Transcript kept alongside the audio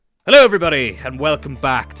Hello everybody, and welcome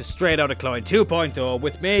back to Straight Outta Cloyne 2.0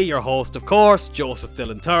 with me, your host of course, Joseph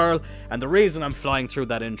Dylan Turl, and the reason I'm flying through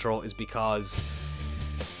that intro is because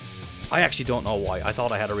I actually don't know why. I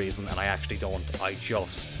thought I had a reason, and I actually don't. I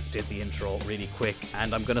just did the intro really quick,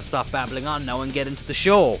 and I'm gonna stop babbling on now and get into the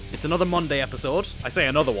show. It's another Monday episode. I say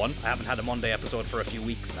another one. I haven't had a Monday episode for a few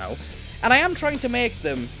weeks now, and I am trying to make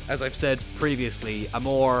them, as I've said previously, a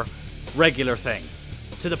more regular thing.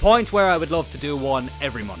 To the point where I would love to do one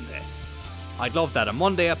every Monday. I'd love that, a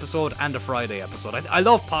Monday episode and a Friday episode. I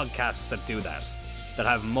love podcasts that do that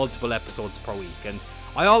have multiple episodes per week, and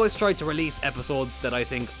I always try to release episodes that I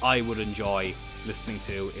think I would enjoy listening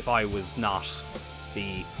to if I was not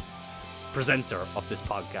the presenter of this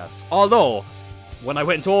podcast. Although, when I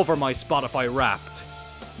went over my Spotify Wrapped,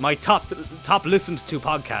 my top listened to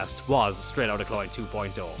podcast was Straight Outta Cloyne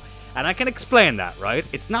 2.0. And I can explain that, right?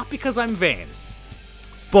 It's not because I'm vain.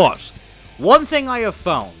 But one thing I have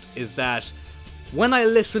found is that when I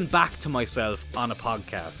listen back to myself on a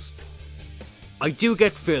podcast, I do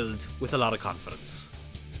get filled with a lot of confidence.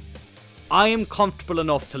 I am comfortable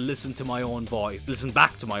enough to listen back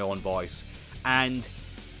to my own voice, and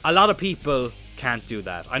a lot of people can't do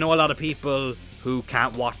that. I know a lot of people who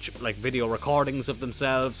can't watch like video recordings of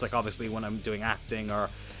themselves, like obviously when I'm doing acting or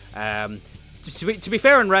to be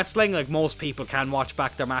fair in wrestling, like most people can watch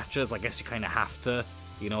back their matches. I guess you kind of have to,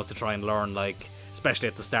 to try and learn, like, especially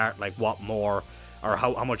at the start, like what more, or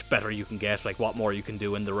how much better you can get, like what more you can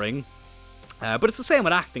do in the ring. But it's the same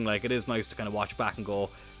with acting. Like, it is nice to kind of watch back and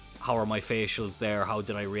go, how are my facials there? How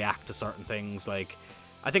did I react to certain things? Like,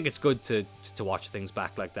 I think it's good to watch things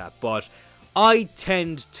back like that. But I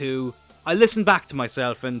listen back to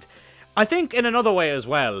myself, and I think in another way as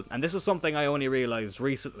well, and this is something I only realized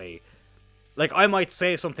recently, like, I might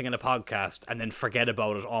say something in a podcast and then forget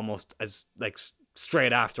about it almost as, like,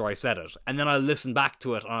 straight after I said it. And then I'll listen back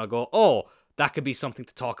to it and I'll go, oh, that could be something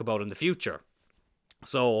to talk about in the future.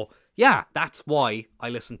 So, yeah, that's why I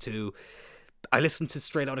listen to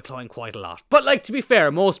Straight Outta Cloyne quite a lot. But, like, to be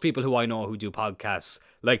fair, most people who I know who do podcasts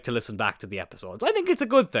like to listen back to the episodes. I think it's a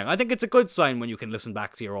good thing. I think it's a good sign when you can listen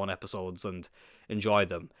back to your own episodes and enjoy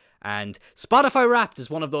them. And Spotify Wrapped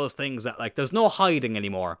is one of those things that, like, there's no hiding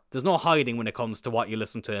anymore. There's no hiding when it comes to what you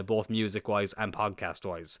listen to, both music-wise and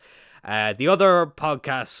podcast-wise. The other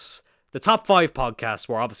podcasts, the top 5 podcasts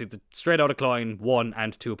were obviously the Straight Outta Cloyne 1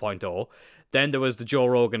 and 2.0. Then there was the Joe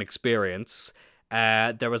Rogan Experience.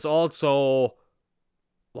 There was also,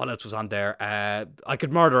 what else was on there? I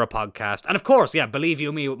Could Murder a Podcast. And of course, yeah, Believe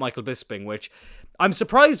You Me with Michael Bisping, which I'm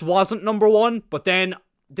surprised wasn't number 1, but then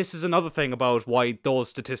this is another thing about why those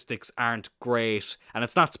statistics aren't great, and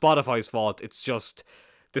it's not Spotify's fault, it's just,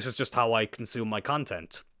 this is just how I consume my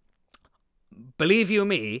content. Believe You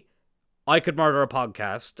Me, I Could Murder a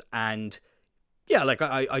Podcast, and yeah, like,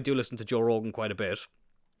 I do listen to Joe Rogan quite a bit.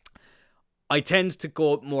 I tend to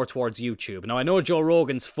go more towards YouTube. Now, I know Joe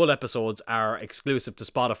Rogan's full episodes are exclusive to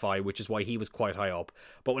Spotify, which is why he was quite high up,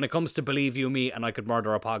 but when it comes to Believe You Me and I Could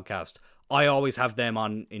Murder a Podcast, I always have them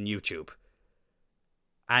on in YouTube.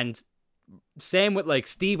 And same with, like,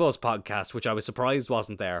 Steve-O's podcast, which I was surprised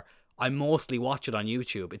wasn't there. I mostly watch it on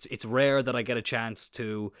YouTube. It's rare that I get a chance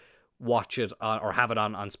to watch it or have it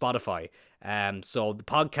on Spotify. So the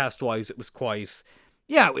podcast-wise, it was quite...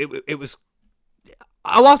 Yeah, it was...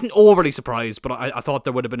 I wasn't overly surprised, but I thought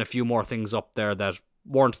there would have been a few more things up there that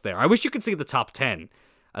weren't there. I wish you could see the top 10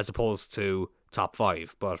 as opposed to top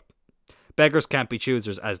 5, but beggars can't be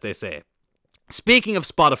choosers, as they say. Speaking of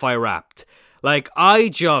Spotify Wrapped... Like,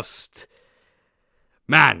 I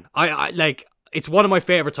like, it's one of my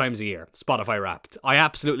favorite times of year, Spotify Wrapped. I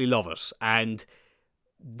absolutely love it. And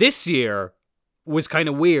this year was kind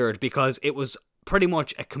of weird because it was pretty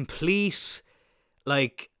much a complete,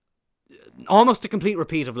 like, almost a complete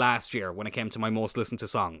repeat of last year when it came to my most listened to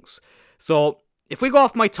songs. So, if we go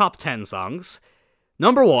off my top 10 songs,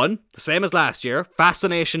 number 1, the same as last year,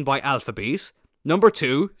 Fascination by Alphabeat. Number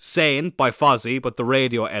 2, Sane by Fozzy, but the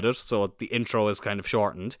radio edit, so the intro is kind of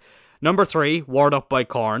shortened. Number 3, Word Up by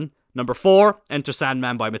Korn. Number 4, Enter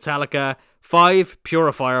Sandman by Metallica. 5,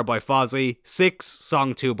 Purifier by Fozzy. 6,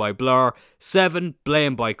 Song 2 by Blur. 7,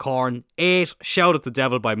 Blame by Korn. 8, Shout at the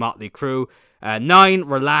Devil by Motley Crue. 9,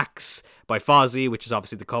 Relax by Fozzy, which is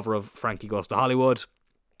obviously the cover of Frankie Goes to Hollywood.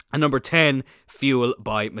 And number 10, Fuel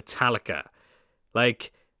by Metallica.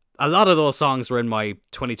 Like, a lot of those songs were in my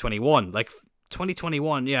 2021. Like,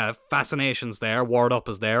 2021, yeah, Fascination's there, Word Up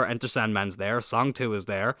is there, Enter Sandman's there, Song 2 is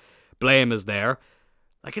there, Blame is there.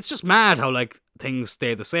 Like, it's just mad how, like, things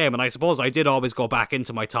stay the same. And I suppose I did always go back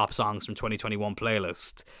into my top songs from 2021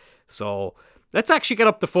 playlist. So, Let's actually get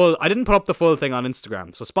up the full... I didn't put up the full thing on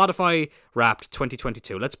Instagram. So Spotify Wrapped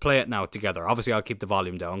 2022. Let's play it now together. Obviously, I'll keep the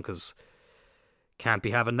volume down because can't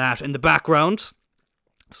be having that in the background.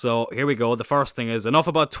 So here we go. The first thing is, enough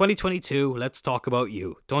about 2022. Let's talk about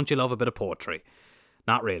you. Don't you love a bit of poetry?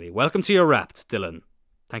 Not really. Welcome to your Wrapped, Dylan.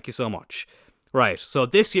 Thank you so much. Right, so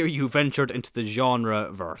this year you ventured into the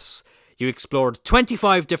genre-verse. You explored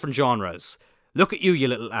 25 different genres. Look at you, you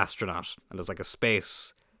little astronaut. And there's like a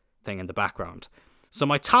space thing in the background. So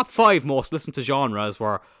my top 5 most listened to genres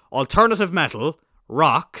were alternative metal,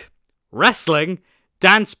 rock, wrestling,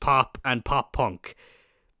 dance pop, and pop punk.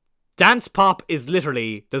 Dance pop is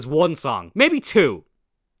literally, there's one song, maybe two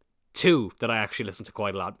that I actually listen to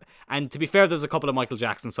quite a lot. And to be fair, there's a couple of Michael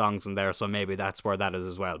Jackson songs in there, so maybe that's where that is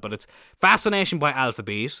as well. But it's Fascination by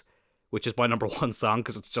Alphabeat, which is my number 1 song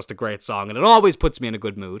because it's just a great song and it always puts me in a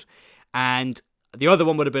good mood. And the other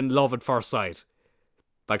one would have been Love at First Sight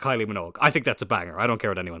by Kylie Minogue. I think that's a banger. I don't care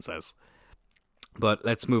what anyone says. But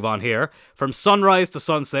let's move on here. From sunrise to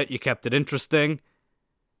sunset, you kept it interesting.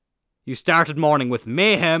 You started morning with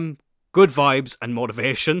mayhem, good vibes, and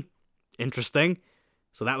motivation. Interesting.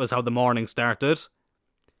 So that was how the morning started.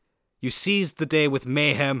 You seized the day with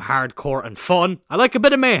mayhem, hardcore, and fun. I like a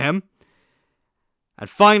bit of mayhem. And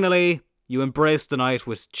finally, you embraced the night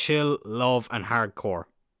with chill, love, and hardcore.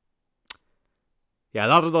 Yeah, a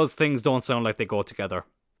lot of those things don't sound like they go together.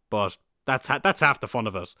 But that's half the fun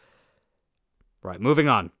of it. Right, moving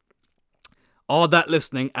on. All that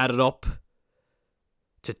listening added up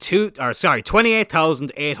to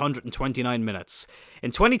 28,829 minutes.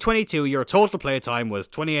 In 2022, your total playtime was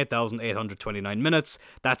 28,829 minutes.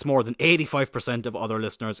 That's more than 85% of other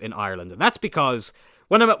listeners in Ireland. And that's because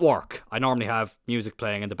when I'm at work, I normally have music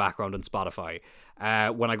playing in the background on Spotify.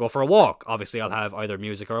 When I go for a walk, obviously I'll have either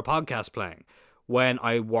music or a podcast playing. When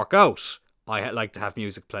I work out, I like to have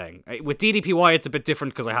music playing. With DDPY, it's a bit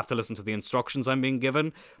different because I have to listen to the instructions I'm being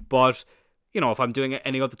given. But you know, if I'm doing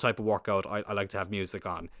any other type of workout, I like to have music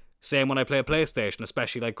on. Same when I play a PlayStation,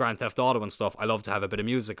 especially like Grand Theft Auto and stuff, I love to have a bit of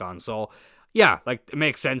music on. So, yeah, like it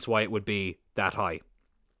makes sense why it would be that high.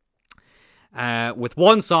 With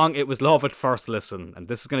one song, it was Love at First Listen, and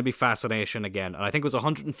this is going to be Fascination again. And I think it was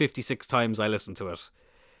 156 times I listened to it.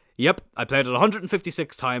 Yep, I played it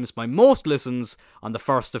 156 times, my most listens on the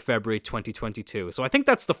 1st of February 2022. So I think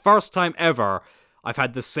that's the first time ever I've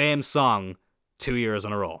had the same song 2 years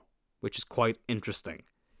in a row, which is quite interesting.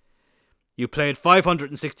 You played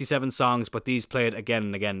 567 songs, but these played again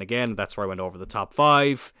and again and again. That's where I went over the top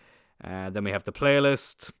 5. Then we have the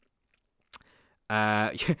playlist.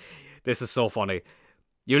 This is so funny.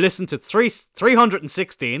 You listened to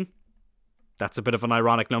 316. That's a bit of an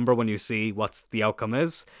ironic number when you see what the outcome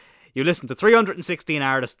is. You listened to 316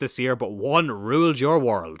 artists this year, but one ruled your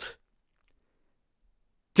world.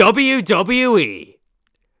 WWE.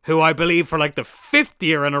 Who I believe for like the 5th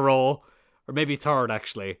year in a row, or maybe 3rd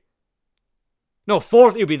actually. No,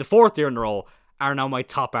 4th, it would be the 4th year in a row, are now my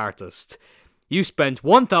top artist. You spent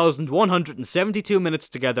 1,172 minutes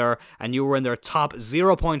together, and you were in their top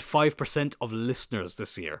 0.5% of listeners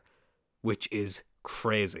this year, which is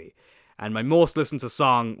crazy. And my most listened to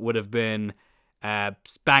song would have been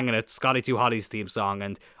Bangin' It, Scotty 2 Hotty's theme song,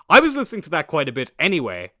 and I was listening to that quite a bit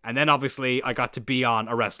anyway, and then obviously I got to be on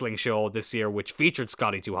a wrestling show this year which featured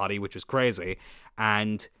Scotty 2 Hotty, which was crazy,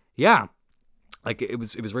 and yeah, like it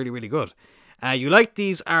was really, really good. You liked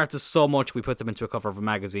these artists so much, we put them into a cover of a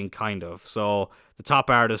magazine, kind of. So, the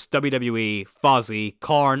top artists, WWE, Fozzy,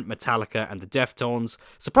 Korn, Metallica, and the Deftones.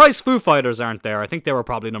 Surprised Foo Fighters aren't there. I think they were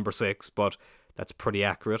probably number 6, but that's pretty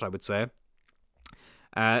accurate, I would say.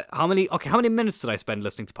 How many minutes did I spend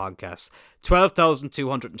listening to podcasts?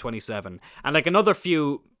 12,227. And like another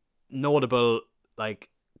few notable like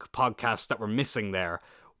podcasts that were missing there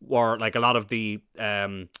were like a lot of the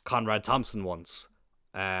Conrad Thompson ones.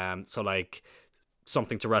 So like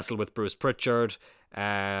Something to Wrestle with Bruce Pritchard,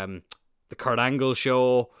 the Kurt Angle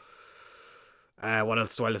Show. What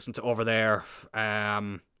else do I listen to over there?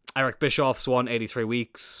 Eric Bischoff's one, 83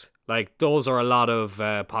 Weeks. Like those are a lot of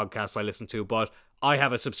podcasts I listen to, but I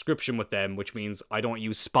have a subscription with them, which means I don't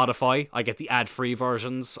use Spotify. I get the ad-free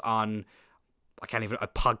versions on, a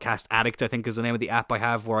Podcast Addict, I think is the name of the app I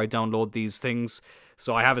have where I download these things.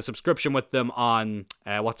 So I have a subscription with them on,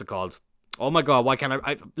 what's it called? Oh my god, why can't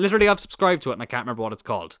I literally I've subscribed to it and I can't remember what it's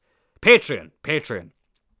called. Patreon.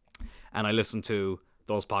 And I listen to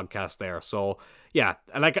those podcasts there. So yeah,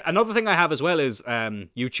 and like another thing I have as well is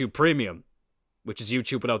YouTube Premium, which is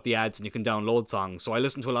YouTube without the ads and you can download songs. So I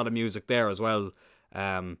listen to a lot of music there as well.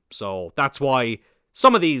 So that's why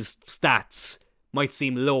some of these stats might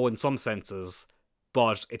seem low in some senses,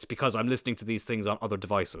 but it's because I'm listening to these things on other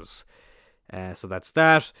devices. So that's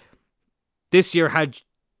that. This year had...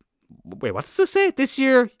 Wait, what does this say? This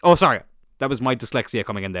year... Oh, sorry. That was my dyslexia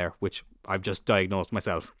coming in there, which I've just diagnosed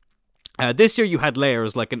myself. This year you had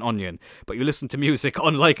layers like an onion, but you listened to music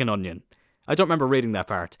unlike an onion. I don't remember reading that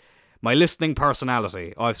part. My listening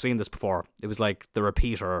personality. Oh, I've seen this before. It was like the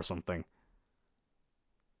repeater or something.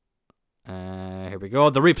 Here we go.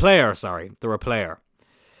 The replayer, sorry. The replayer.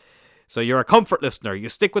 So you're a comfort listener. You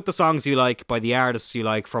stick with the songs you like by the artists you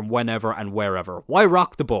like from whenever and wherever. Why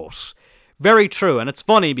rock the boat? Very true. And it's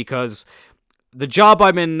funny because the job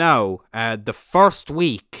I'm in now, the first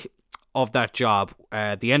week of that job,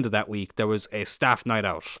 at the end of that week, there was a staff night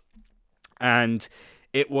out. And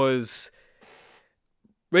it was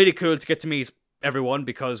really cool to get to meet everyone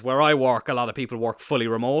because where I work, a lot of people work fully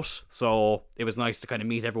remote. So it was nice to kind of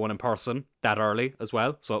meet everyone in person that early as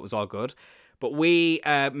well. So it was all good. But we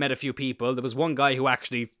met a few people. There was one guy who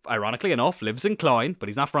actually, ironically enough, lives in Cloyne, but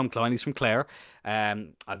he's not from Cloyne, he's from Clare.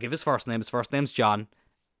 I'll give his first name. His first name's John.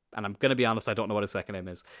 And I'm going to be honest, I don't know what his second name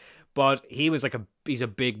is. But he was like he's a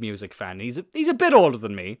big music fan. He's a bit older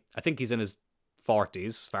than me. I think he's in his 40s,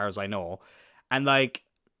 as far as I know. And like,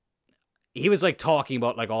 he was like talking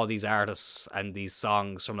about like all these artists and these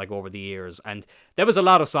songs from like over the years, and there was a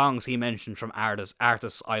lot of songs he mentioned from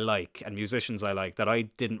artists I like and musicians I like that I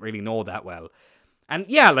didn't really know that well. And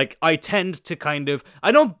yeah, like I tend to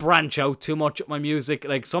I don't branch out too much with my music.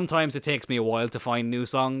 Like sometimes it takes me a while to find new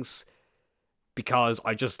songs because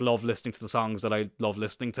I just love listening to the songs that I love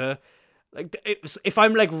listening to. Like if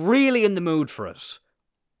I'm like really in the mood for it,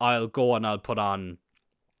 I'll go and I'll put on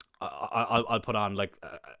like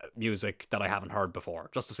music that I haven't heard before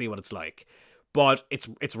just to see what it's like. But it's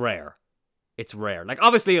rare. It's rare. Like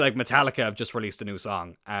obviously like Metallica have just released a new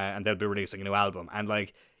song and they'll be releasing a new album. And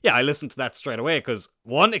like, yeah, I listened to that straight away because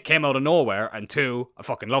one, it came out of nowhere, and two, I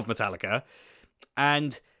fucking love Metallica.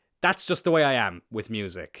 And that's just the way I am with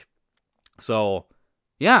music. So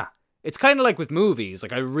yeah, it's kind of like with movies.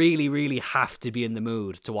 Like I really, really have to be in the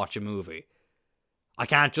mood to watch a movie. I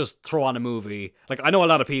can't just throw on a movie. Like, I know a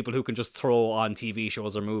lot of people who can just throw on TV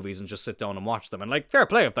shows or movies and just sit down and watch them. And, like, fair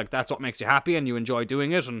play. If, like, that's what makes you happy and you enjoy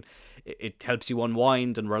doing it and it helps you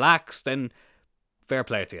unwind and relax, then fair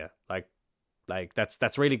play to you. Like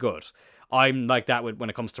that's really good. I'm like that when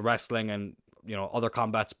it comes to wrestling and, you know, other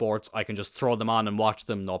combat sports. I can just throw them on and watch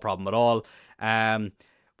them, no problem at all.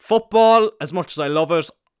 Football, as much as I love it,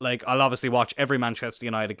 like, I'll obviously watch every Manchester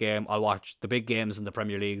United game. I'll watch the big games in the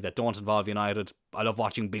Premier League that don't involve United. I love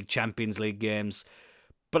watching big Champions League games.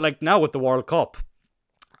 But, like, now with the World Cup,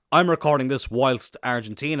 I'm recording this whilst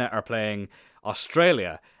Argentina are playing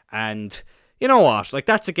Australia. And you know what? Like,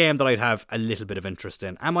 that's a game that I'd have a little bit of interest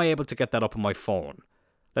in. Am I able to get that up on my phone?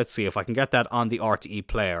 Let's see if I can get that on the RTE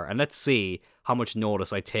player. And let's see how much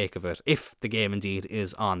notice I take of it, if the game indeed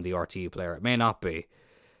is on the RTE player. It may not be.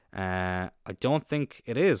 I don't think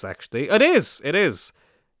it is, actually. It is.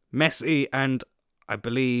 Messi and I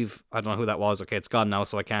believe, I don't know who that was. Okay, it's gone now,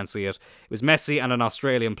 so I can't see it. It was Messi and an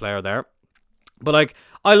Australian player there. But, like,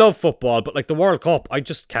 I love football, but, like, the World Cup, I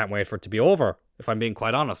just can't wait for it to be over, if I'm being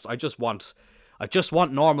quite honest. I just want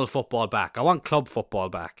normal football back. I want club football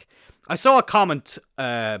back. I saw a comment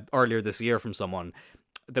earlier this year from someone.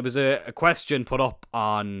 There was a question put up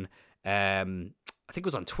on, I think it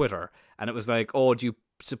was on Twitter, and it was like, oh, do you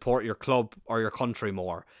support your club or your country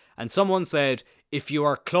more? And someone said, if you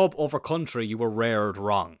are club over country, you were reared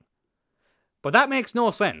wrong. But that makes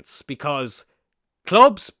no sense, because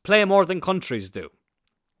clubs play more than countries do.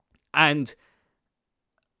 And,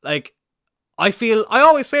 like, I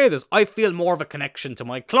always say this, I feel more of a connection to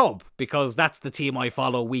my club, because that's the team I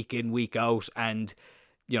follow week in, week out, and,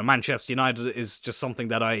 you know, Manchester United is just something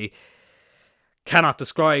that I cannot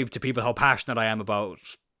describe to people how passionate I am about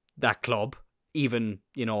that club. Even,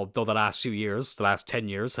 you know, though the last 10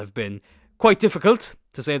 years have been quite difficult,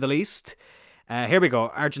 to say the least. Here we go,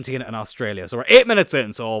 Argentina and Australia. So we're 8 minutes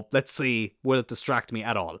in, so let's see, will it distract me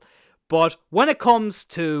at all? But when it comes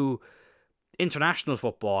to international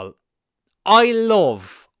football, I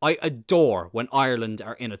adore when Ireland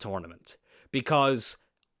are in a tournament, because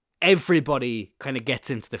everybody kind of gets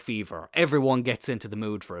into the fever. Everyone gets into the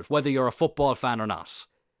mood for it, whether you're a football fan or not.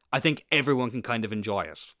 I think everyone can kind of enjoy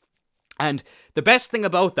it. And the best thing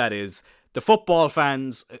about that is the football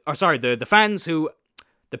fans, the fans who,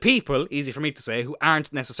 the people, easy for me to say, who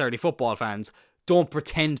aren't necessarily football fans, don't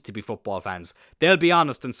pretend to be football fans. They'll be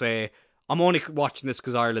honest and say, I'm only watching this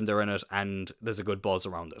because Ireland are in it and there's a good buzz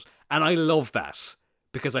around it. And I love that,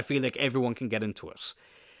 because I feel like everyone can get into it.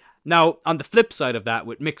 Now, on the flip side of that,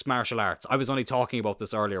 with mixed martial arts, I was only talking about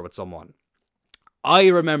this earlier with someone. I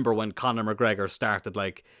remember when Conor McGregor started,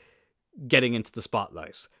 like, getting into the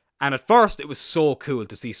spotlight. And at first, it was so cool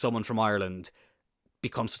to see someone from Ireland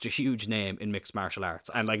become such a huge name in mixed martial arts.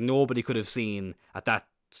 And like nobody could have seen at that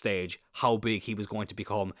stage how big he was going to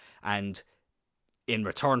become. And in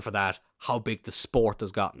return for that, how big the sport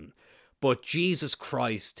has gotten. But Jesus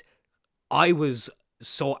Christ, I was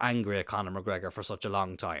so angry at Conor McGregor for such a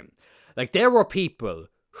long time. Like there were people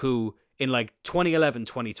who in like 2011,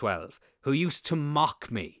 2012, who used to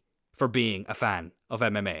mock me for being a fan of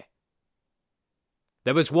MMA.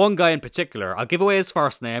 There was one guy in particular, I'll give away his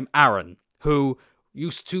first name, Aaron, who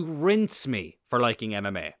used to rinse me for liking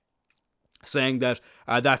MMA. Saying that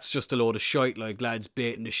that's just a load of shite, like lads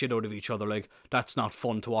baiting the shit out of each other, like that's not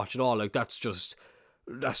fun to watch at all, like that's just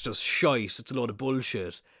shite, it's a load of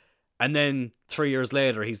bullshit. And then 3 years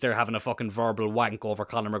later, he's there having a fucking verbal wank over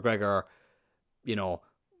Conor McGregor, you know,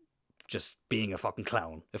 just being a fucking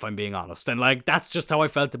clown, if I'm being honest. And like, that's just how I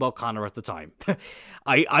felt about Conor at the time.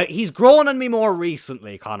 He's grown on me more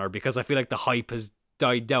recently, Conor, because I feel like the hype has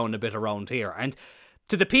died down a bit around here. And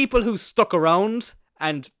to the people who stuck around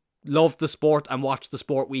and loved the sport and watched the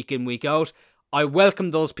sport week in, week out, I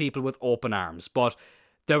welcome those people with open arms. But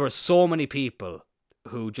there were so many people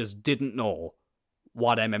who just didn't know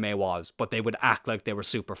what MMA was, but they would act like they were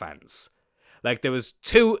super fans. Like, there was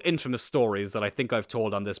two infamous stories that I think I've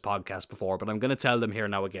told on this podcast before, but I'm going to tell them here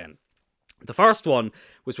now again. The first one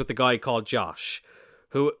was with a guy called Josh,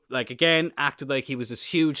 who, like, again, acted like he was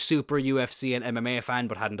this huge super UFC and MMA fan,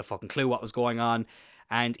 but hadn't a fucking clue what was going on.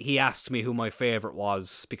 And he asked me who my favourite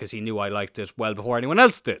was, because he knew I liked it well before anyone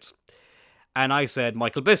else did. And I said,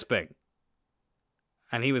 Michael Bisping.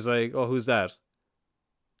 And he was like, oh, who's that?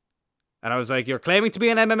 And I was like, you're claiming to be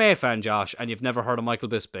an MMA fan, Josh, and you've never heard of Michael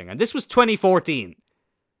Bisping. And this was 2014.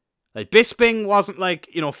 Like, Bisping wasn't, like,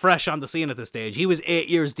 you know, fresh on the scene at this stage. He was 8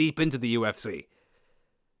 years deep into the UFC.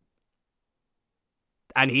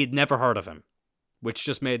 And he'd never heard of him, which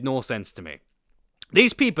just made no sense to me.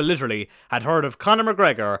 These people literally had heard of Conor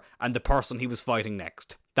McGregor and the person he was fighting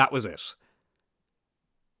next. That was it.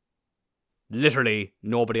 Literally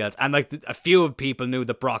nobody else. And, like, a few of people knew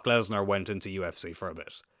that Brock Lesnar went into UFC for a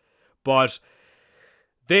bit. But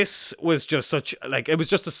this was just such, like, it was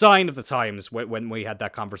just a sign of the times when we had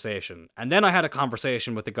that conversation. And then I had a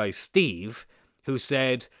conversation with the guy Steve, who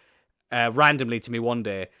said randomly to me one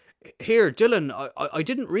day, here, Dylan, I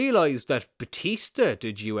didn't realise that Batista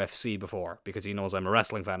did UFC before, because he knows I'm a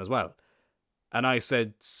wrestling fan as well. And I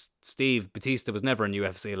said, Steve, Batista was never in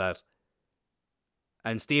UFC, lad.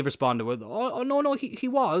 And Steve responded with, oh no, he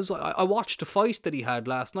was. I watched a fight that he had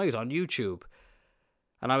last night on YouTube.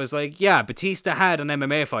 And I was like, yeah, Batista had an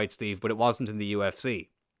MMA fight, Steve, but it wasn't in the UFC.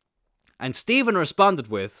 And Stephen responded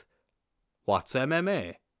with, what's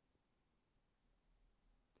MMA?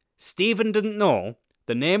 Stephen didn't know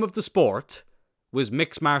the name of the sport was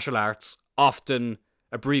mixed martial arts, often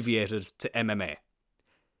abbreviated to MMA.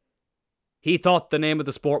 He thought the name of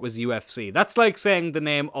the sport was UFC. That's like saying the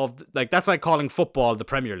name of, like, that's like calling football the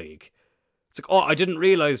Premier League. It's like, oh, I didn't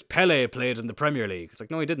realise Pele played in the Premier League. It's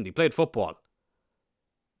like, no, he didn't. He played football.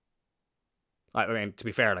 I mean, to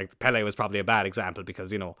be fair, like, Pele was probably a bad example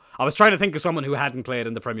because, you know, I was trying to think of someone who hadn't played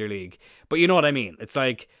in the Premier League. But you know what I mean? It's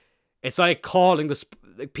like calling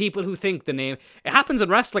like, people who think the name. It happens in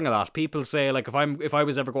wrestling a lot. People say, like, if I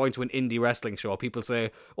was ever going to an indie wrestling show, people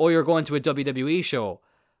say, oh, you're going to a WWE show.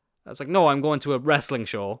 I was like, no, I'm going to a wrestling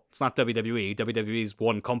show. It's not WWE. WWE is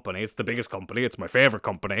one company. It's the biggest company. It's my favourite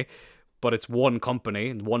company. But it's one company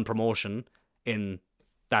and one promotion in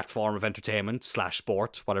that form of entertainment /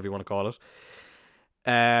 sport, whatever you want to call it.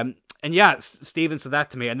 And yeah, Steven said that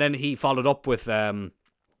to me, and then he followed up with,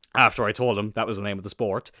 after I told him that was the name of the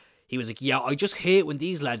sport, he was like, yeah, I just hate when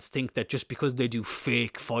these lads think that just because they do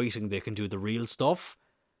fake fighting, they can do the real stuff.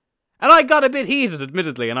 And I got a bit heated,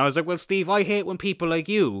 admittedly, and I was like, well, Steve, I hate when people like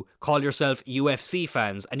you call yourself UFC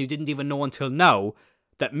fans, and you didn't even know until now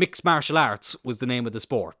that mixed martial arts was the name of the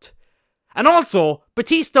sport. And also,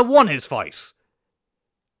 Batista won his fight.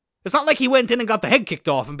 It's not like he went in and got the head kicked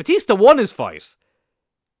off, and Batista won his fight.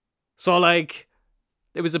 So, like,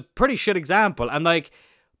 it was a pretty shit example. And, like,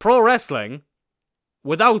 pro wrestling,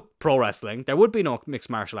 without pro wrestling, there would be no mixed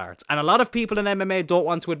martial arts. And a lot of people in MMA don't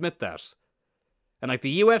want to admit that. And, like,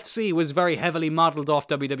 the UFC was very heavily modelled off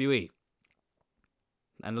WWE.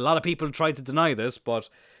 And a lot of people tried to deny this, but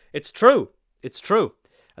it's true. It's true.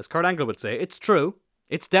 As Kurt Angle would say, it's true.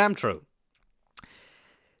 It's damn true.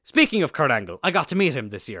 Speaking of Kurt Angle, I got to meet him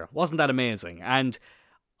this year. Wasn't that amazing? And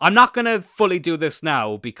I'm not going to fully do this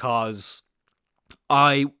now because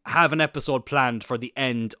I have an episode planned for the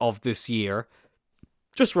end of this year.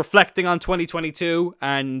 Just reflecting on 2022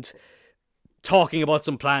 and talking about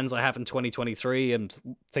some plans I have in 2023 and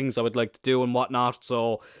things I would like to do and whatnot.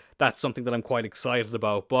 So that's something that I'm quite excited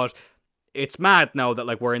about. But it's mad now that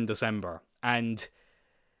like we're in December, and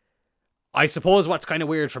I suppose what's kind of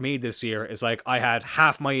weird for me this year is like I had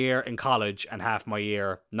half my year in college and half my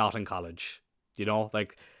year not in college. You know,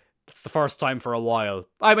 like it's the first time for a while.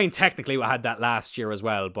 I mean, technically I had that last year as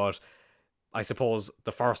well, but I suppose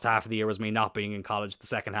the first half of the year was me not being in college. The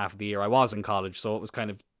second half of the year I was in college, so it was kind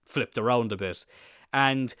of flipped around a bit.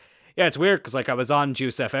 And yeah, it's weird because like I was on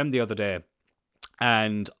Juice FM the other day,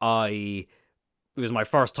 and it was my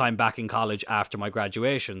first time back in college after my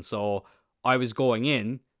graduation, so I was going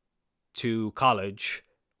in to college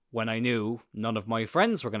when I knew none of my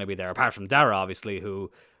friends were going to be there, apart from Dara, obviously,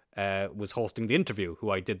 who was hosting the interview, who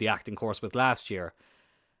I did the acting course with last year.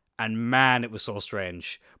 And man, it was so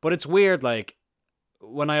strange. But it's weird, like,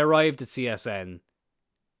 when I arrived at CSN,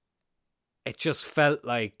 it just felt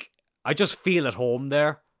like I just feel at home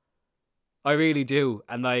there. I really do.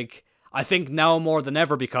 And, like, I think now more than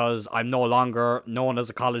ever, because I'm no longer known as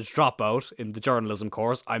a college dropout in the journalism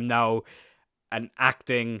course, I'm now an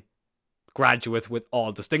acting graduate with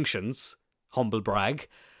all distinctions, humble brag.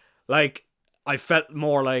 Like, I felt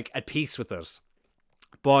more like at peace with it.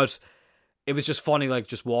 But it was just funny, like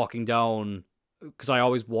just walking down, because I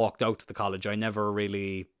always walked out to the college. I never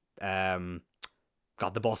really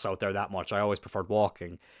got the bus out there that much. I always preferred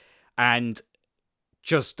walking. And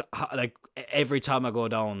just like every time I go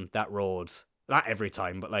down that road, not every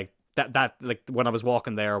time, but like that like when I was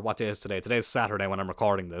walking there, what day is today? Today's Saturday when I'm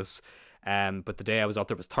recording this. But the day I was out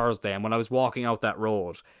there was Thursday, and when I was walking out that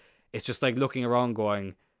road, it's just like looking around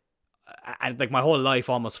going, and like my whole life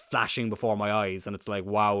almost flashing before my eyes, and it's like,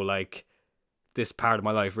 wow, like this part of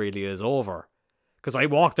my life really is over. Because I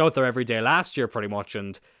walked out there every day last year pretty much,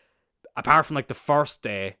 and apart from like the first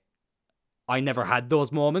day, I never had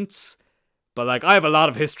those moments. But like I have a lot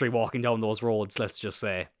of history walking down those roads, let's just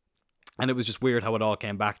say. And it was just weird how it all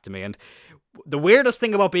came back to me. And the weirdest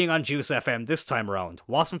thing about being on Juice FM this time around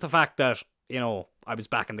wasn't the fact that, you know, I was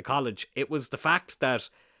back in the college. It was the fact that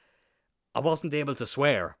I wasn't able to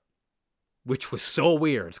swear, which was so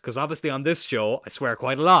weird. Because obviously on this show, I swear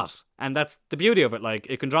quite a lot. And that's the beauty of it. Like,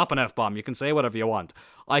 you can drop an F-bomb, you can say whatever you want.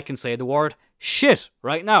 I can say the word shit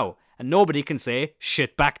right now, and nobody can say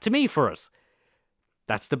shit back to me for it.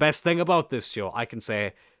 That's the best thing about this show. I can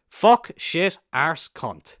say fuck, shit, arse,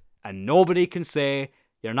 cunt. And nobody can say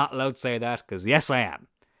you're not allowed to say that, because yes, I am.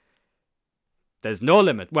 There's no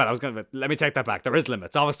limit. Well, let me take that back. There is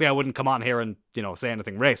limits. Obviously, I wouldn't come on here and, you know, say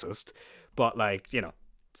anything racist. But, like, you know,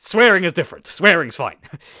 swearing is different. Swearing's fine.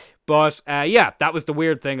 But, yeah, that was the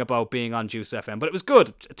weird thing about being on Juice FM. But it was good.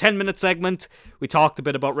 A 10-minute segment. We talked a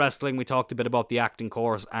bit about wrestling. We talked a bit about the acting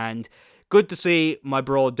course. And good to see my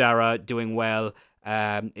bro Dara doing well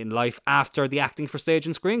in life after the acting for stage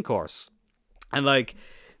and screen course. And, like,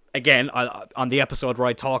 again, on the episode where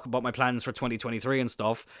I talk about my plans for 2023 and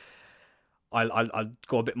stuff, I'll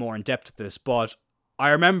go a bit more in depth with this, but I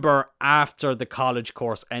remember after the college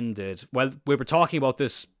course ended, well, we were talking about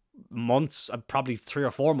this months, probably 3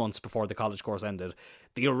 or 4 months before the college course ended.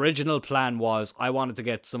 The original plan was I wanted to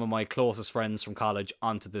get some of my closest friends from college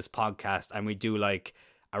onto this podcast, and we do like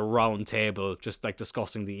a round table, just like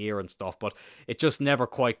discussing the year and stuff, but it just never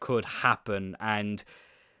quite could happen. And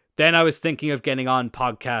then I was thinking of getting on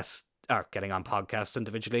guests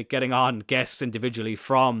individually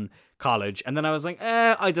from college. And then I was like,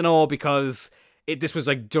 I don't know, because this was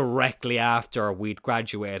like directly after we'd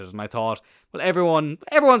graduated. And I thought, well, everyone's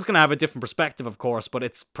going to have a different perspective, of course, but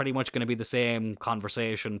it's pretty much going to be the same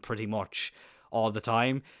conversation pretty much all the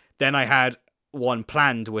time. Then I had one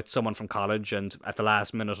planned with someone from college, and at the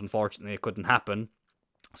last minute, unfortunately, it couldn't happen.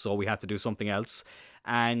 So we had to do something else.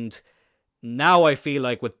 And now I feel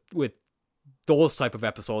like with those type of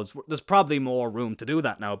episodes, there's probably more room to do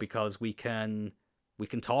that now, because we can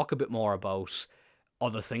talk a bit more about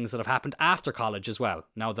other things that have happened after college as well,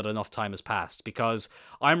 now that enough time has passed. Because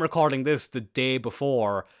I'm recording this the day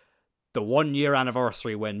before the 1 year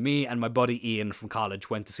anniversary when me and my buddy Ian from college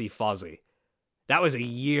went to see Fozzy. That was a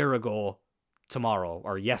year ago tomorrow,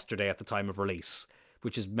 or yesterday at the time of release,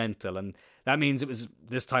 which is mental. And that means it was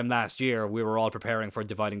this time last year we were all preparing for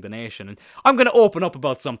Dividing the Nation. And I'm going to open up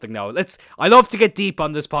about something now. I love to get deep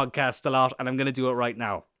on this podcast a lot, and I'm going to do it right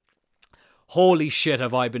now. Holy shit,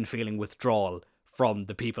 have I been feeling withdrawal from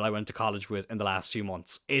the people I went to college with in the last few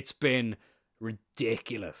months. It's been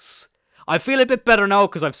ridiculous. I feel a bit better now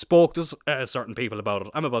because I've spoke to certain people about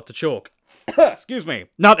it. I'm about to choke. Excuse me.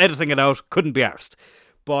 Not editing it out. Couldn't be arsed.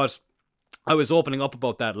 But I was opening up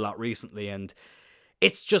about that a lot recently, and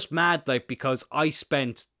it's just mad, like, because I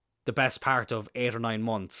spent the best part of 8 or 9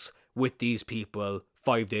 months with these people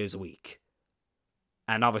 5 days a week.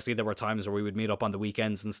 And obviously there were times where we would meet up on the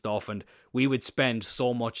weekends and stuff, and we would spend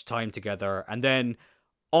so much time together. And then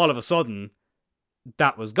all of a sudden,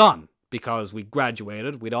 that was gone because we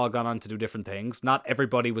graduated. We'd all gone on to do different things. Not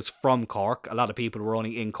everybody was from Cork. A lot of people were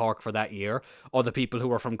only in Cork for that year. Other people who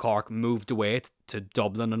were from Cork moved away to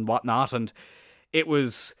Dublin and whatnot. And it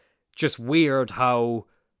was just weird how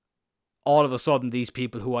all of a sudden these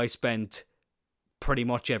people who I spent pretty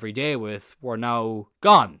much every day with were now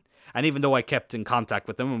gone. And even though I kept in contact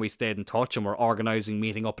with them and we stayed in touch and we're organising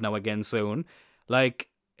meeting up now again soon, like,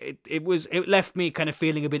 it left me kind of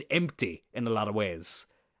feeling a bit empty in a lot of ways.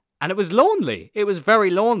 And it was lonely. It was very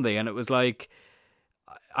lonely. And it was like,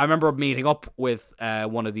 I remember meeting up with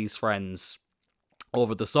one of these friends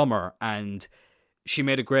over the summer, and she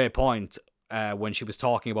made a great point when she was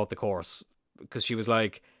talking about the course, because she was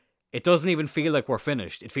like, it doesn't even feel like we're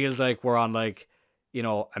finished. It feels like we're on, like, you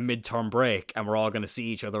know, a midterm break and we're all going to see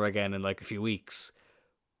each other again in like a few weeks.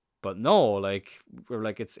 But no, like, we're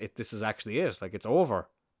like, this is actually it. Like, it's over.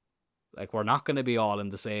 Like, we're not going to be all in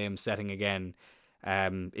the same setting again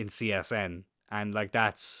in CSN. And, like,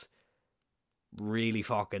 that's really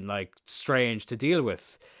fucking, like, strange to deal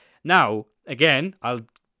with. Now, again, I'll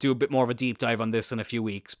do a bit more of a deep dive on this in a few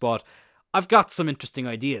weeks, but I've got some interesting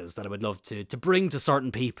ideas that I would love to bring to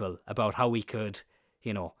certain people about how we could,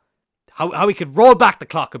 you know, how we could roll back the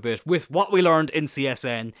clock a bit with what we learned in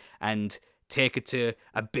CSN and take it to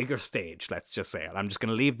a bigger stage, let's just say. And I'm just going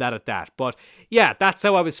to leave that at that. But yeah, that's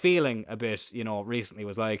how I was feeling a bit, you know, recently,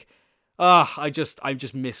 was like, I just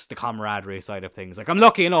miss the camaraderie side of things. Like, I'm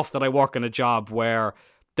lucky enough that I work in a job where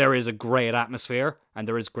there is a great atmosphere and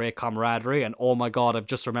there is great camaraderie. And oh my God, I've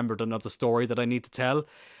just remembered another story that I need to tell.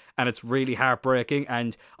 And it's really heartbreaking.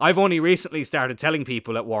 And I've only recently started telling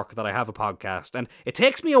people at work that I have a podcast. And it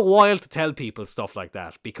takes me a while to tell people stuff like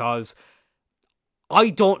that, because I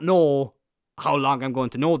don't know how long I'm going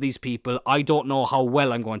to know these people. I don't know how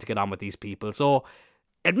well I'm going to get on with these people. So,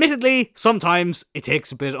 admittedly, sometimes it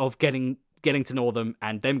takes a bit of getting to know them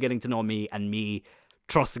and them getting to know me and me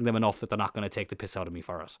trusting them enough that they're not going to take the piss out of me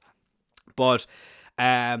for it. But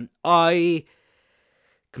I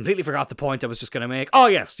completely forgot the point I was just going to make. Oh,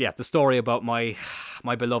 yes, yeah, the story about my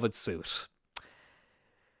beloved suit.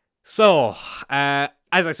 So, as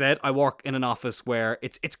I said, I work in an office where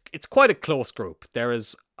it's quite a close group. There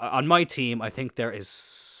is, on my team, I think there is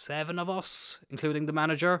 7 of us, including the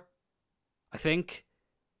manager, I think.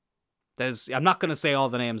 I'm not going to say all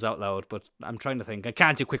the names out loud, but I'm trying to think. I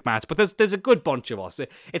can't do quick maths, but there's a good bunch of us.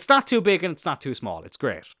 It's not too big and it's not too small. It's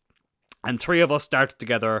great. And 3 of us started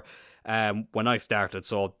together when I started,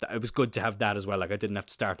 so it was good to have that as well. Like, I didn't have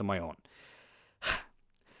to start on my own.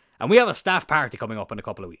 And we have a staff party coming up in a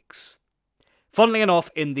couple of weeks. Funnily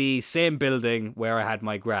enough, in the same building where I had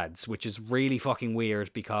my grads, which is really fucking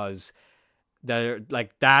weird, because they're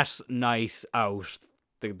like that night out,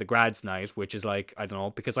 the grads night, which is like, I don't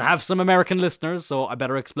know, because I have some American listeners, so I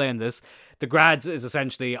better explain this. The grads is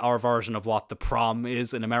essentially our version of what the prom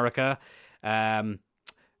is in America.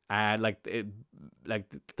 Like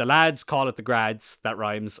the lads call it the grads, that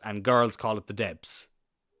rhymes, and girls call it the debs.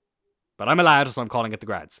 But I'm a lad, so I'm calling it the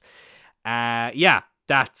grads. Yeah,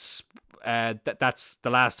 that's the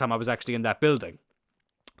last time I was actually in that building.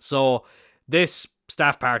 So this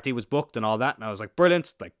staff party was booked and all that, and I was like,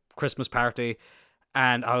 brilliant, like Christmas party.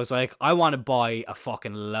 And I was like, I want to buy a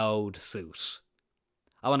fucking loud suit.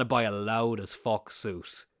 I want to buy a loud as fuck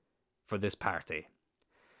suit for this party.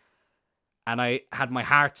 And I had my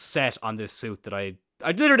heart set on this suit that I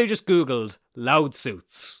literally just Googled loud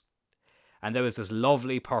suits. And there was this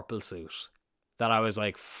lovely purple suit that I was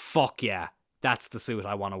like, fuck yeah, that's the suit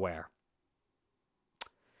I want to wear.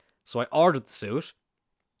 So I ordered the suit,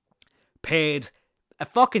 paid a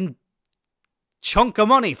fucking chunk of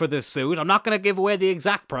money for this suit. I'm not going to give away the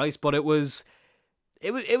exact price, but it was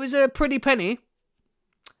a pretty penny.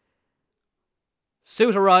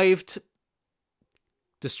 Suit arrived,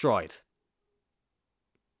 destroyed.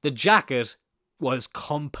 The jacket was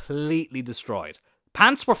completely destroyed.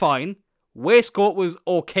 Pants were fine. Waistcoat was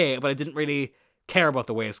okay, but I didn't really care about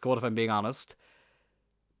the waistcoat, if I'm being honest.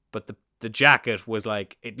 But the jacket was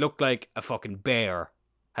like, it looked like a fucking bear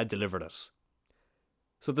had delivered it.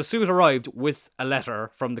 So the suit arrived with a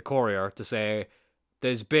letter from the courier to say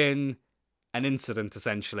there's been an incident,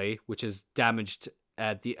 essentially, which has damaged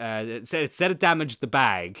it said it damaged the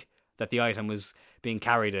bag that the item was being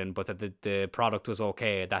carried in, but that the product was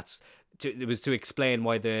okay. It was to explain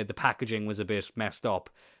why the packaging was a bit messed up.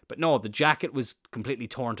 But no, the jacket was completely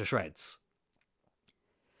torn to shreds.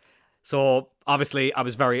 So obviously I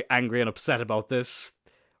was very angry and upset about this.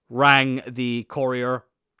 Rang the courier,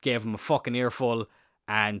 gave him a fucking earful,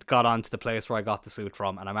 and got on to the place where I got the suit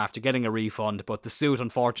from, and I'm after getting a refund, but the suit,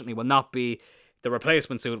 unfortunately, the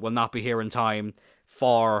replacement suit will not be here in time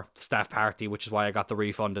for the staff party, which is why I got the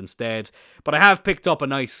refund instead. But I have picked up a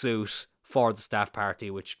nice suit for the staff party,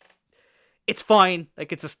 which, it's fine,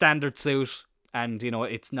 like, it's a standard suit, and,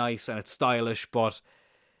 it's nice and it's stylish, but,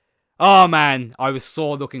 oh man, I was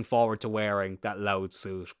so looking forward to wearing that loud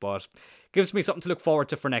suit, but gives me something to look forward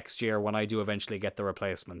to for next year when I do eventually get the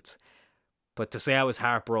replacement. But to say I was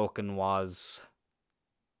heartbroken was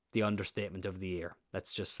the understatement of the year,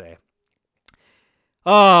 let's just say.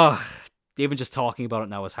 Oh, even just talking about it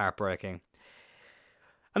now is heartbreaking.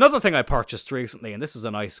 Another thing I purchased recently, and this is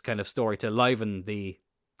a nice kind of story to liven the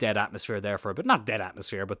dead atmosphere there for a bit. Not dead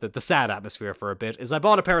atmosphere, but the sad atmosphere for a bit, is I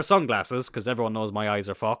bought a pair of sunglasses, because everyone knows my eyes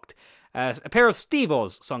are fucked. A pair of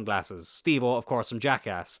Steve-O's sunglasses. Steve-O, of course, from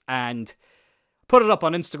Jackass. And put it up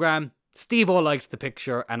on Instagram. Steve-O liked the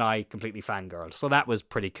picture, and I completely fangirled. So that was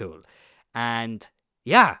pretty cool. And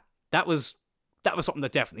yeah, that was something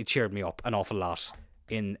that definitely cheered me up an awful lot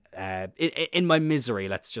in my misery,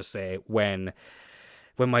 let's just say, when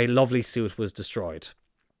my lovely suit was destroyed.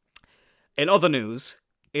 In other news,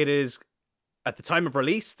 it is, at the time of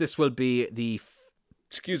release, this will be the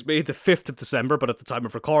 5th of December, but at the time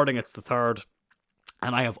of recording, it's the 3rd,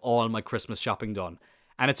 and I have all my Christmas shopping done.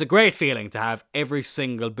 And it's a great feeling to have every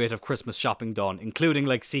single bit of Christmas shopping done, including,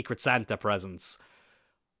 like, Secret Santa presents,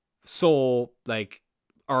 so, like,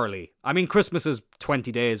 early. I mean, Christmas is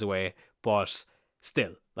 20 days away, but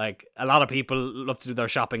still, like, a lot of people love to do their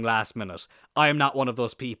shopping last minute. I am not one of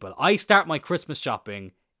those people. I start my Christmas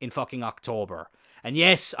shopping in fucking October. And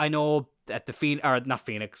yes, I know at the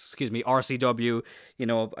RCW,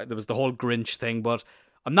 there was the whole Grinch thing, but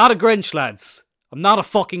I'm not a Grinch, lads. I'm not a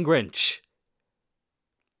fucking Grinch.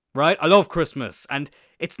 Right? I love Christmas, and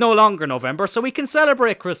it's no longer November, so we can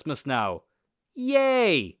celebrate Christmas now.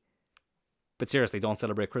 Yay! But seriously, don't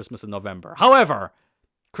celebrate Christmas in November. However,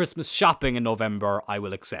 Christmas shopping in November, I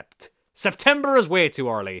will accept. September is way too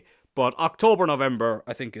early, but October, November,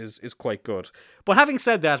 I think is quite good. But having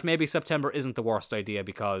said that, maybe September isn't the worst idea,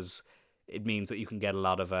 because it means that you can get a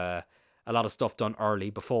lot of stuff done early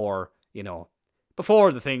before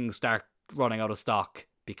the things start running out of stock,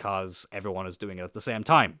 because everyone is doing it at the same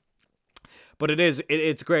time. But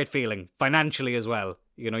it's a great feeling financially as well.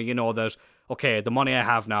 You know that, okay, the money I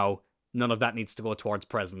have now, none of that needs to go towards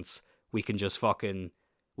presents. We can just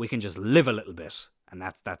live a little bit, and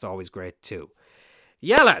that's always great too.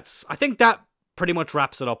 Yeah, lads, I think that pretty much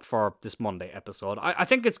wraps it up for this Monday episode. I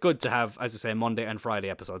think it's good to have, as I say, Monday and Friday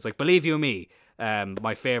episodes. Like, believe you me,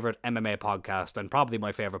 my favorite MMA podcast, and probably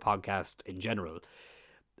my favorite podcast in general,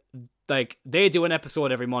 like, they do an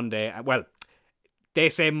episode every Monday. Well, they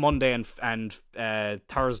say Monday and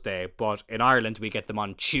Thursday, but in Ireland we get them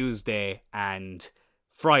on Tuesday and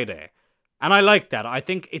Friday. And I like that. I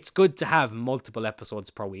think it's good to have multiple episodes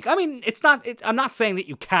per week. I mean, I'm not saying that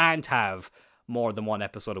you can't have more than one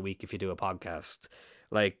episode a week if you do a podcast.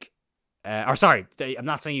 Like, I'm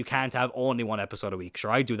not saying you can't have only one episode a week.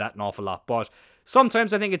 Sure, I do that an awful lot, but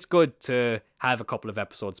sometimes I think it's good to have a couple of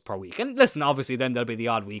episodes per week. And listen, obviously then there'll be the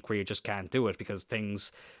odd week where you just can't do it because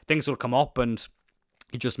things will come up and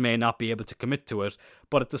you just may not be able to commit to it.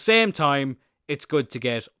 But at the same time, it's good to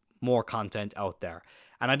get more content out there.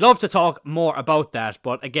 And I'd love to talk more about that,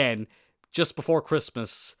 but again, just before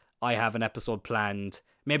Christmas, I have an episode planned.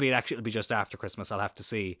 Maybe it'll be just after Christmas, I'll have to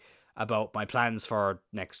see, about my plans for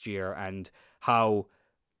next year and how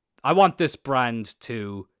I want this brand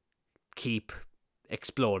to keep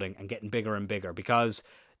exploding and getting bigger and bigger, because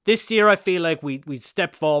this year I feel like we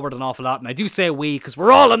stepped forward an awful lot, and I do say we because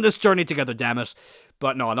we're all on this journey together, damn it.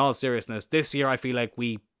 But no, in all seriousness, this year I feel like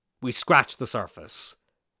we scratched the surface.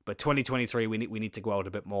 But 2023, we need to go out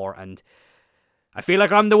a bit more, and I feel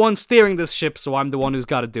like I'm the one steering this ship, so I'm the one who's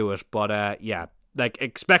got to do it. But yeah, like,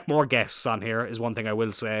 expect more guests on here is one thing I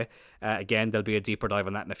will say. Again, there'll be a deeper dive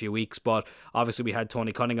on that in a few weeks, but obviously we had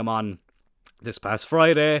Tony Cunningham on this past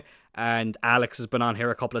Friday, and Alex has been on here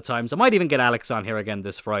a couple of times. I might even get Alex on here again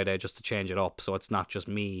this Friday just to change it up, so it's not just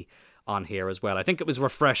me on here as well. I think it was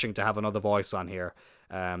refreshing to have another voice on here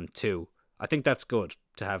too. I think that's good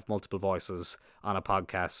to have multiple voices on a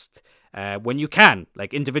podcast when you can.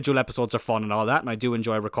 Like, individual episodes are fun and all that, and I do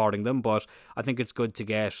enjoy recording them, but I think it's good to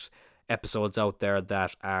get episodes out there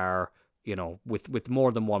that are, with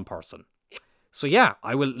more than one person. So yeah,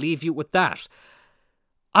 I will leave you with that.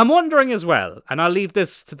 I'm wondering as well, and I'll leave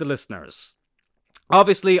this to the listeners.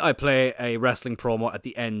 Obviously, I play a wrestling promo at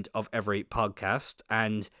the end of every podcast,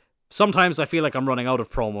 and sometimes I feel like I'm running out of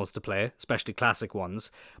promos to play, especially classic ones,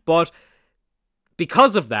 but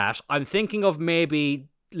because of that, I'm thinking of maybe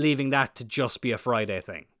leaving that to just be a Friday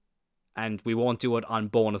thing. And we won't do it on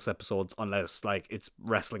bonus episodes unless, like, it's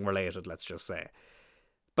wrestling related, let's just say.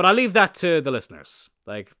 But I'll leave that to the listeners.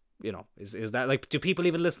 Like, you know, is that, like, do people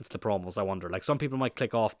even listen to the promos, I wonder? Like, some people might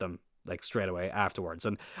click off them, like, straight away afterwards.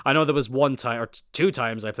 And I know there was one time, or two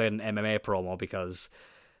times I played an MMA promo because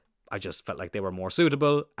I just felt like they were more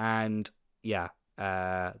suitable. And, yeah,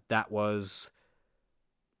 that was...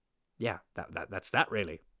 Yeah, that's that,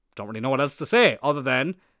 really. Don't really know what else to say, other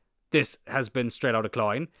than this has been Straight Outta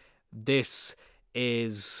Cloyne. This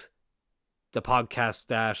is the podcast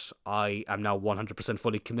that I am now 100%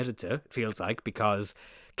 fully committed to, it feels like, because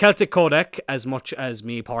Celtic Codec, as much as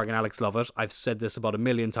me, Porg, and Alex love it, I've said this about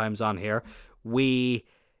 1,000,000 times on here, we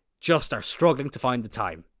just are struggling to find the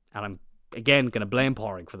time. And I'm, again, going to blame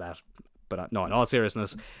Porg for that. But no, in all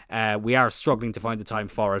seriousness, we are struggling to find the time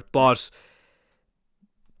for it. But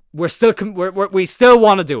we still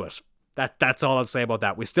want to do it. That's all I'll say about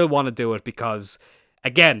that. We still want to do it because...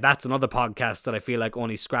 Again, that's another podcast that I feel like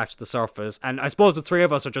only scratched the surface. And I suppose the three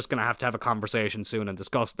of us are just going to have a conversation soon and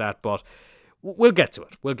discuss that. But we'll get to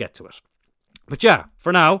it. But yeah,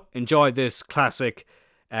 for now, enjoy this classic...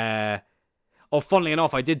 funnily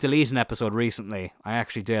enough, I did delete an episode recently. I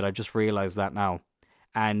actually did. I just realised that now.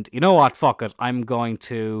 And you know what? Fuck it. I'm going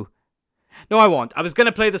to... No, I won't. I was going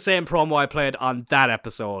to play the same promo I played on that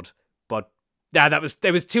episode. But... Yeah,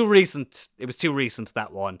 it was too recent. It was too recent,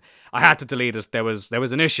 that one. I had to delete it. There was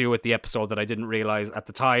an issue with the episode that I didn't realise at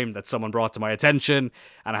the time that someone brought to my attention,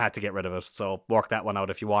 and I had to get rid of it. So work that one out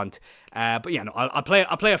if you want. But yeah, no, I'll play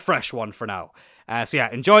a fresh one for now. So yeah,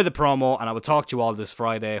 enjoy the promo, and I will talk to you all this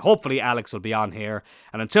Friday. Hopefully Alex will be on here.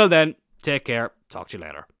 And until then, take care. Talk to you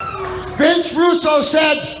later. Vince Russo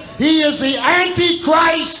said he is the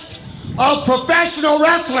Antichrist of professional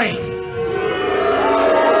wrestling.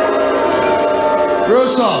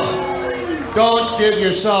 Russo, don't give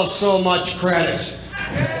yourself so much credit.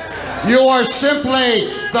 You are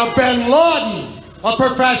simply the Bin Laden of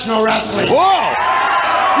professional wrestling. Whoa!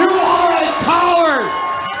 You are a coward.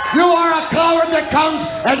 You are a coward that comes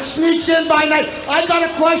and sneaks in by night. I got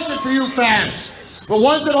a question for you fans. The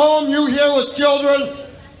ones at home, you here with children.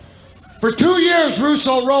 For 2 years,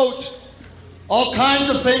 Russo wrote all kinds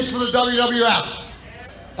of things for the WWF.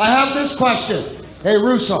 I have this question. Hey,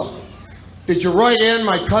 Russo. Did you write in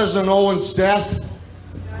my cousin Owen's death?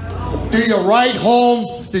 Did you write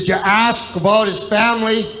home? Did you ask about his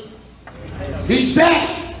family? He's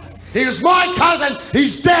dead. He was my cousin.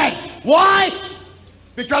 He's dead. Why?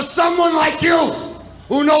 Because someone like you,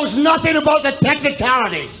 who knows nothing about the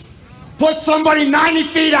technicalities, put somebody 90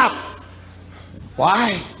 feet up.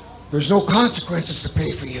 Why? There's no consequences to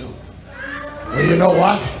pay for you. Well, you know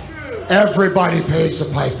what? Everybody pays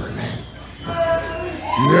the piper, man.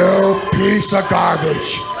 You piece of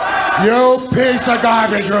garbage. You piece of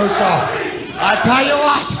garbage, Russo. I tell you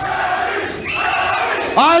what.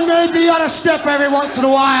 I may be on a step every once in a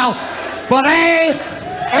while, but I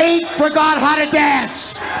ain't forgot how to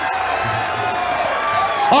dance.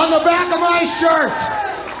 On the back of my shirt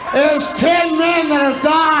is 10 men that have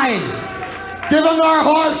died, giving their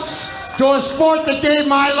hearts to a sport that gave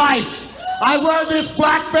my life. I wear this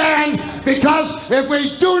black band because if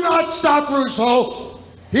we do not stop Russo,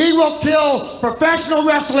 he will kill professional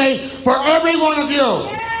wrestling for every one of you.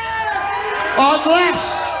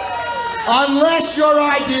 Unless your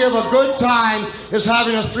idea of a good time is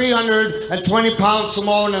having a 320-pound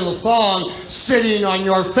Samoan in the thong sitting on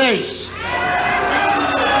your face.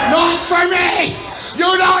 Not for me!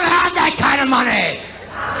 You don't have that kind of money!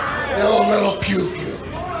 You little pew-pew.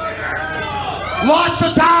 Lots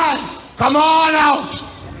of time! Come on out!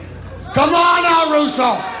 Come on out,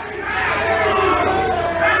 Russo!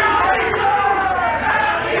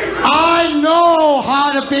 I know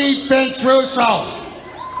how to beat Vince Russo.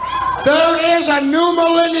 There is a new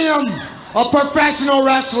millennium of professional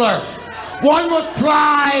wrestler. One with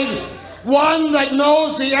pride, one that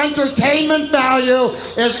knows the entertainment value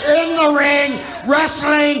is in the ring,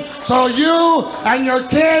 wrestling, so you and your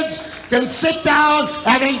kids can sit down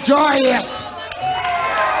and enjoy it.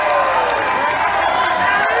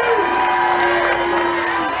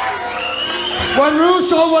 When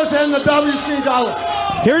Russo was in the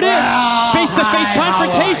WCW, here it is, face-to-face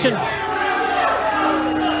confrontation.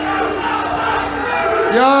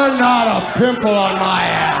 You're not a pimple on my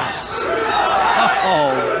ass.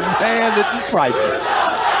 Oh, man, this is priceless.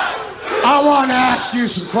 I want to ask you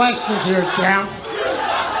some questions here, champ.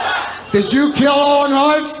 Did you kill Owen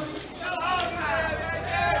Hart?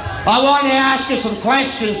 I want to ask you some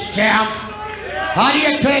questions, champ. How do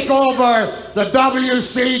you take over the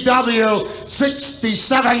WCW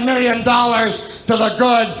 $67 million to the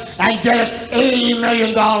good and get $80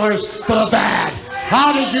 million to the bad.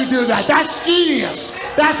 How did you do that? That's genius.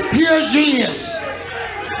 That's pure genius.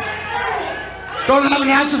 Don't have an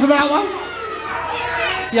answer for that one?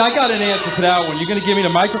 Yeah, I got an answer to that one. You're going to give me the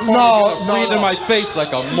microphone? No, You're gonna breathe in my face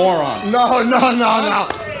like a moron. No.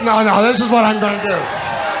 This is what I'm going to do.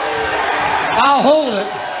 I'll hold it,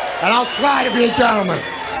 and I'll try to be a gentleman.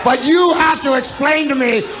 But you have to explain to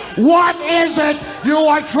me, what is it you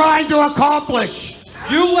are trying to accomplish?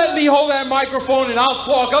 You let me hold that microphone and I'll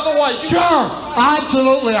talk. Otherwise, you... Sure,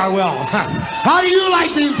 absolutely I will. How do you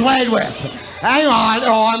like being played with? Hang on.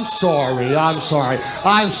 Oh, I'm sorry.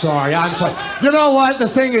 You know what? The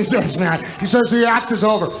thing is this, man. He says the act is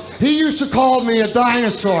over. He used to call me a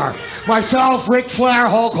dinosaur. Myself, Ric Flair,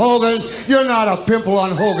 Hulk Hogan. You're not a pimple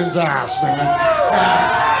on Hogan's ass, man.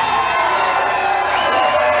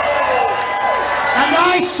 And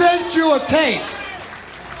I sent you a tape,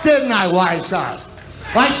 didn't I, wise guy?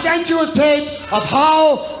 I sent you a tape of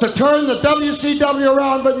how to turn the WCW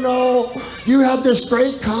around, but no, you have this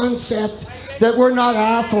great concept that we're not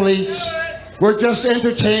athletes, we're just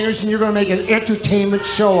entertainers, and you're going to make an entertainment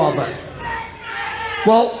show of it.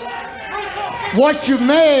 Well, what you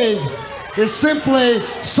made is simply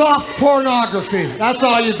soft pornography. That's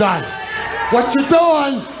all you've done. What you're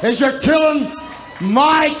doing is you're killing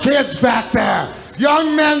my kids back there,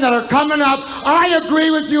 young men that are coming up. I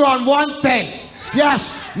agree with you on one thing.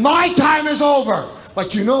 Yes, my time is over.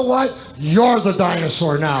 But you know what? You're the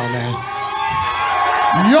dinosaur now, man.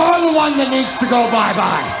 You're the one that needs to go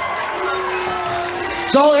bye-bye.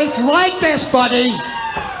 So it's like this, buddy.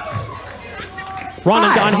 Ron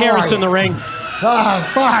and Don Harris in the ring.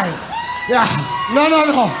 Fine. Yeah.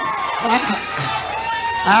 No.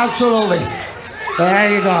 Absolutely. There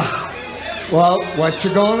you go. Well, what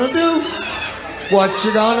you gonna do? What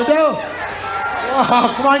you gonna do?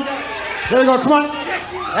 Oh, come on. There you go, come on.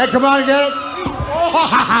 Hey, come on and get it.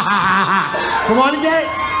 Come on and get it.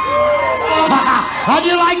 How do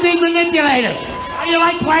you like being manipulated? How do you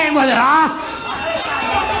like playing with it, huh?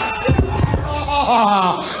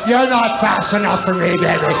 You're not fast enough for me,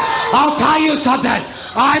 baby. I'll tell you something.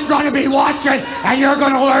 I'm going to be watching, and you're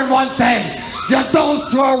going to learn one thing. You don't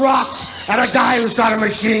throw rocks at a guy who's got a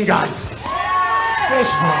machine gun. This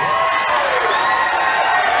one.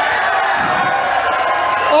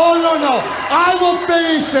 Oh, no. I will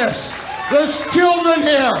finish this. There's children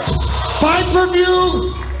here.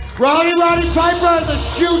 Pay-per-view. Roddy Piper, the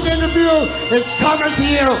shoot interview. It's coming to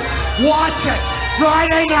you. Watch it.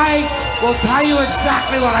 Friday night. We'll tell you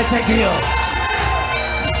exactly what I think of you.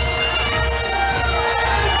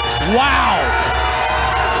 Wow.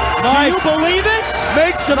 Can you believe it?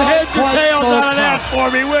 Make some heads or tails out of that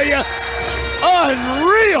for me, will you?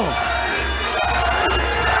 Unreal.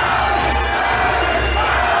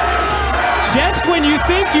 Just when you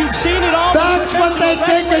think you've seen it all. That's what they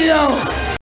think of you.